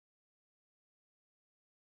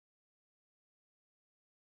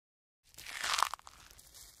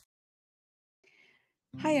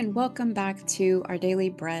Hi, and welcome back to Our Daily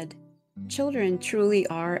Bread. Children truly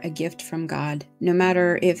are a gift from God, no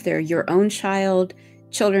matter if they're your own child,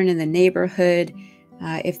 children in the neighborhood,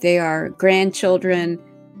 if they are grandchildren,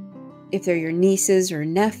 if they're your nieces or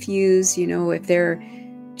nephews, if they're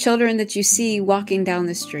children that you see walking down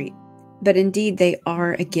the street. But indeed, they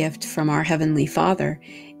are a gift from our Heavenly Father,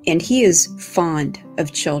 and He is fond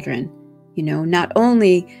of children, not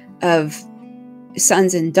only of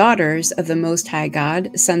sons and daughters of the Most High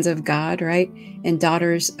God, sons of God, right? And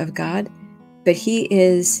daughters of God. But he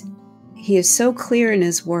is so clear in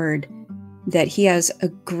his word that he has a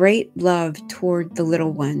great love toward the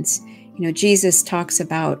little ones. Jesus talks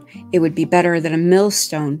about it would be better that a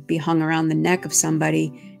millstone be hung around the neck of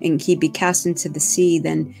somebody and he be cast into the sea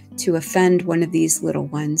than to offend one of these little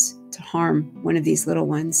ones, to harm one of these little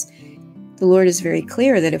ones. The Lord is very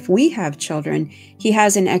clear that if we have children, He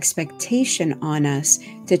has an expectation on us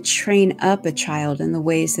to train up a child in the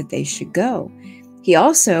ways that they should go. He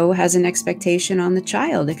also has an expectation on the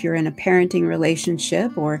child. If you're in a parenting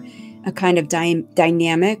relationship or a kind of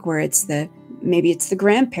dynamic where maybe it's the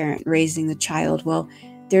grandparent raising the child, well,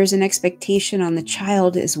 there's an expectation on the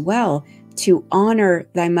child as well to honor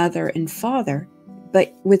thy mother and father.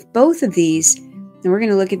 But with both of these, and we're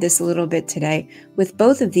going to look at this a little bit today. With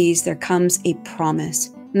both of these, there comes a promise.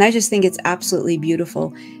 And I just think it's absolutely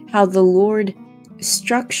beautiful how the Lord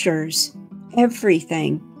structures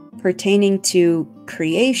everything pertaining to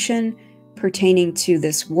creation, pertaining to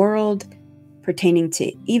this world, pertaining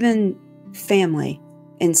to even family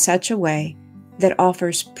in such a way that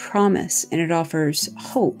offers promise and it offers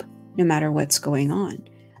hope no matter what's going on.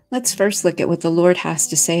 Let's first look at what the Lord has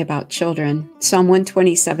to say about children. Psalm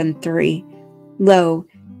 127:3. Lo,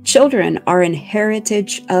 children are an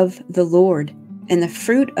heritage of the Lord, and the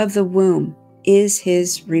fruit of the womb is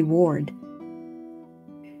His reward.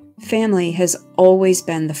 Family has always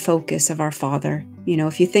been the focus of our Father.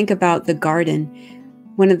 If you think about the garden,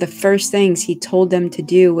 one of the first things He told them to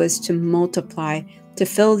do was to multiply, to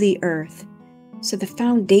fill the earth. So the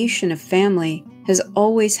foundation of family has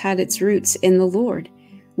always had its roots in the Lord.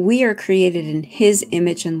 We are created in His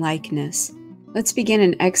image and likeness. Let's begin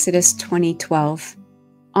in Exodus 20:12.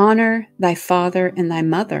 Honor thy father and thy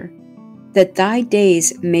mother, that thy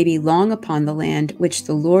days may be long upon the land which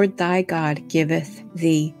the Lord thy God giveth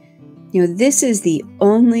thee. This is the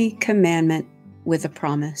only commandment with a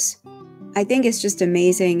promise. I think it's just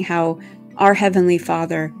amazing how our Heavenly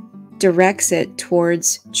Father directs it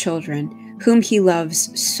towards children, whom He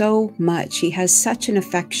loves so much. He has such an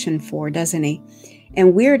affection for, doesn't He?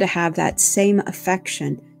 And we're to have that same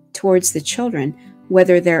affection towards the children,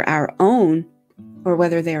 whether they're our own or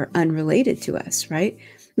whether they are unrelated to us, right?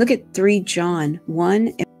 Look at 3 John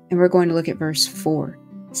 1, and we're going to look at verse 4.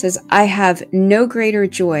 It says, I have no greater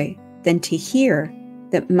joy than to hear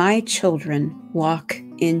that my children walk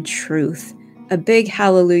in truth. A big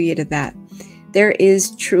hallelujah to that. There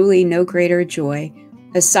is truly no greater joy,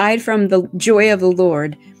 aside from the joy of the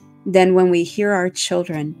Lord, than when we hear our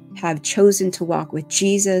children have chosen to walk with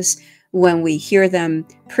Jesus, when we hear them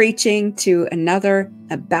preaching to another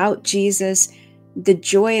about Jesus. The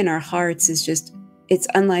joy in our hearts is it's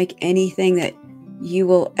unlike anything that you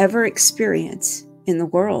will ever experience in the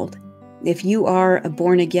world. If you are a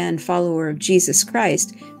born-again follower of Jesus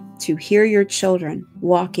Christ, to hear your children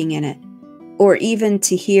walking in it, or even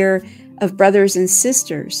to hear of brothers and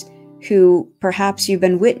sisters who perhaps you've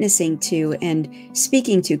been witnessing to and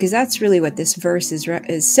speaking to, because that's really what this verse is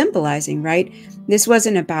symbolizing, right? This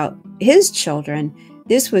wasn't about his children.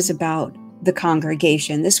 This was about the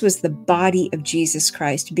congregation. This was the body of Jesus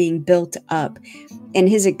Christ being built up, and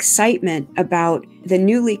his excitement about the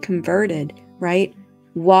newly converted, right?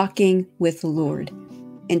 Walking with the Lord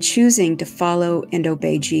and choosing to follow and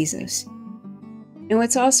obey Jesus. And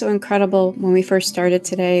what's also incredible when we first started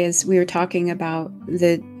today is we were talking about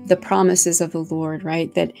the promises of the Lord,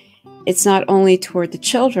 right? That it's not only toward the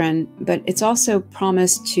children, but it's also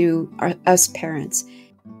promised to us parents.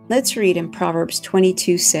 Let's read in Proverbs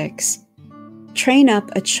 22:6. Train up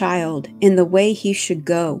a child in the way he should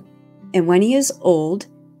go, and when he is old,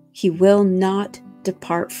 he will not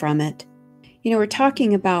depart from it. We're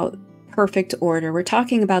talking about perfect order. We're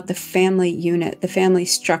talking about the family unit, the family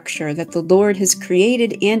structure that the Lord has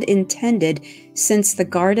created and intended since the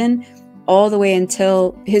garden all the way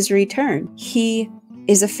until his return. He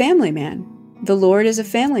is a family man. The Lord is a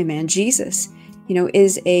family man. Jesus,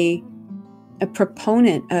 is a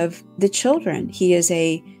proponent of the children. He is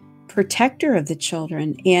a protector of the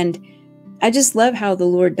children. And I just love how the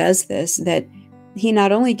Lord does this, that he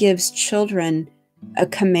not only gives children a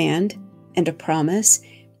command and a promise,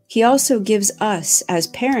 He also gives us as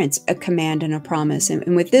parents a command and a promise.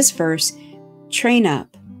 And with this verse, train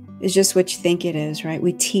up is just what you think it is, right?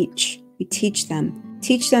 We teach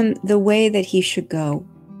them the way that he should go.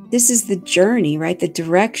 This is the journey, right? The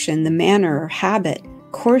direction, the manner or habit,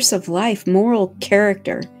 course of life, moral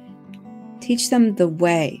character. Teach them the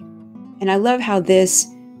way. And I love how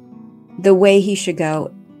the way he should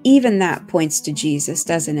go, even that points to Jesus,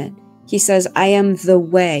 doesn't it? He says, I am the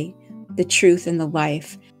way, the truth, and the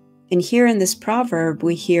life. And here in this proverb,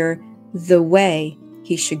 we hear the way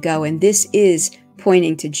he should go. And this is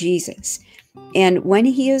pointing to Jesus. And when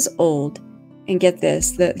he is old, and get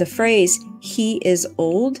this, the phrase, he is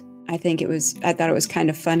old, I thought it was kind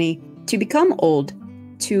of funny. To become old,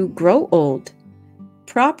 to grow old,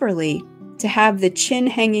 properly, to have the chin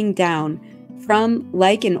hanging down, from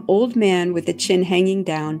like an old man with the chin hanging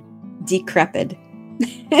down, decrepit.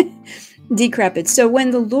 Decrepit. So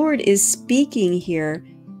when the Lord is speaking here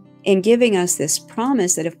and giving us this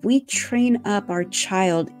promise that if we train up our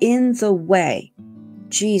child in the way,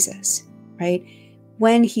 Jesus, right?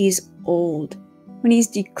 When he's old, when he's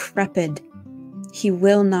decrepit, he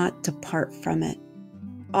will not depart from it.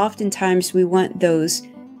 Oftentimes we want those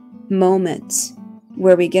moments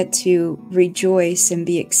where we get to rejoice and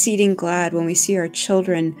be exceeding glad when we see our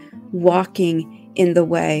children walking in the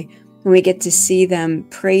way, when we get to see them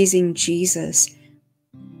praising Jesus.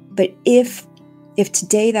 But if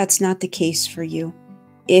today that's not the case for you,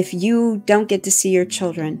 if you don't get to see your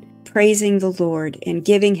children praising the Lord and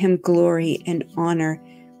giving him glory and honor,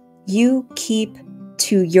 you keep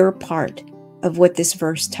to your part of what this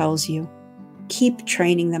verse tells you. Keep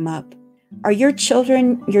training them up. Are your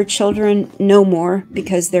children no more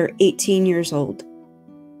because they're 18 years old?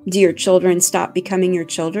 Do your children stop becoming your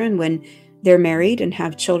children when they're married and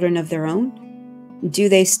have children of their own? Do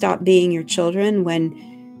they stop being your children when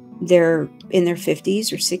they're in their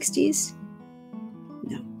 50s or 60s?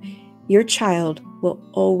 No. Your child will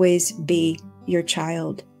always be your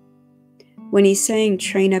child. When he's saying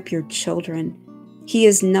train up your children, he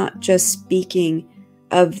is not just speaking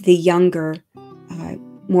of the younger,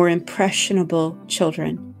 more impressionable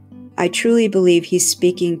children. I truly believe he's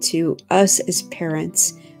speaking to us as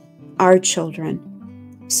parents, our children.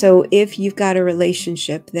 So if you've got a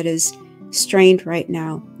relationship that is strained right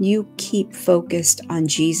now, you keep focused on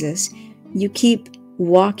Jesus. You keep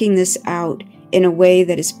walking this out in a way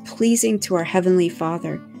that is pleasing to our Heavenly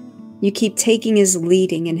Father. You keep taking his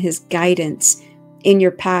leading and his guidance in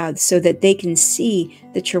your paths so that they can see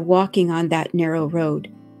that you're walking on that narrow road.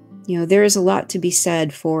 You know, there is a lot to be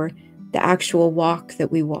said for the actual walk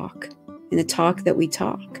that we walk and the talk that we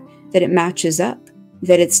talk, that it matches up,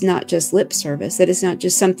 that it's not just lip service, that it's not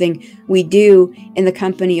just something we do in the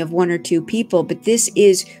company of one or two people, but this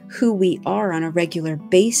is who we are on a regular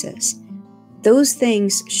basis. Those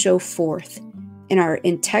things show forth in our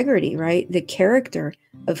integrity, right? The character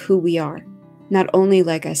of who we are. Not only,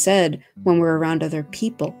 like I said, when we're around other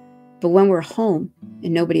people, but when we're home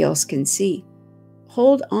and nobody else can see.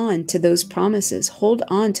 Hold on to those promises. Hold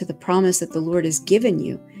on to the promise that the Lord has given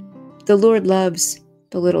you. The Lord loves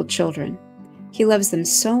the little children. He loves them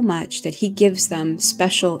so much that he gives them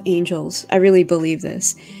special angels. I really believe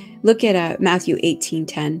this. Look at Matthew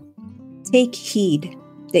 18:10. Take heed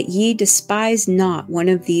that ye despise not one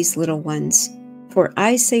of these little ones. For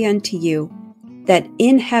I say unto you, that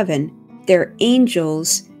in heaven their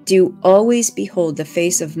angels do always behold the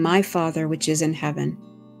face of my Father which is in heaven.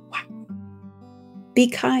 Wow. Be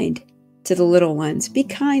kind to the little ones. Be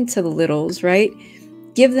kind to the littles, right?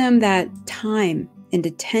 Give them that time and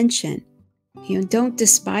attention. Don't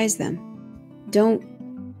despise them. Don't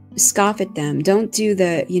scoff at them. Don't do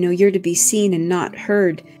the, you're to be seen and not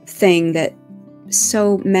heard thing that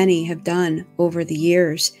so many have done over the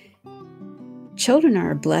years. Children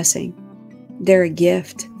are a blessing. They're a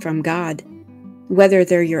gift from God. Whether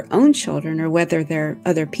they're your own children or whether they're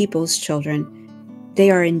other people's children,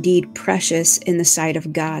 they are indeed precious in the sight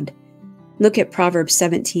of God. Look at Proverbs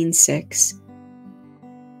 17:6.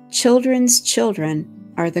 Children's children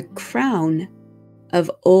are the crown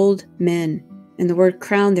of old men. And the word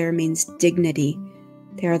crown there means dignity.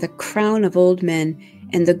 They are the crown of old men,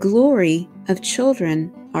 and the glory of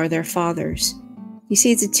children are their fathers. You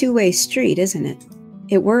see, it's a two-way street, isn't it?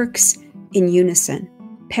 It works in unison.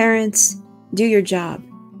 Parents, do your job.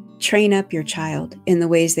 Train up your child in the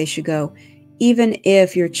ways they should go. Even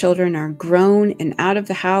if your children are grown and out of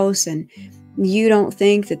the house and you don't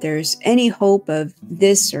think that there's any hope of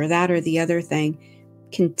this or that or the other thing,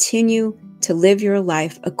 continue to live your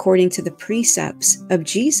life according to the precepts of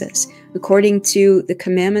Jesus, according to the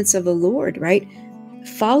commandments of the Lord, right?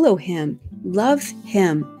 Follow him, love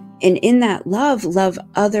him, And in that love, love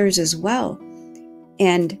others as well.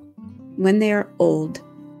 And when they are old,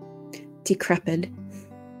 decrepit,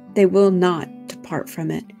 they will not depart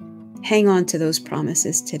from it. Hang on to those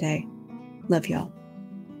promises today. Love y'all.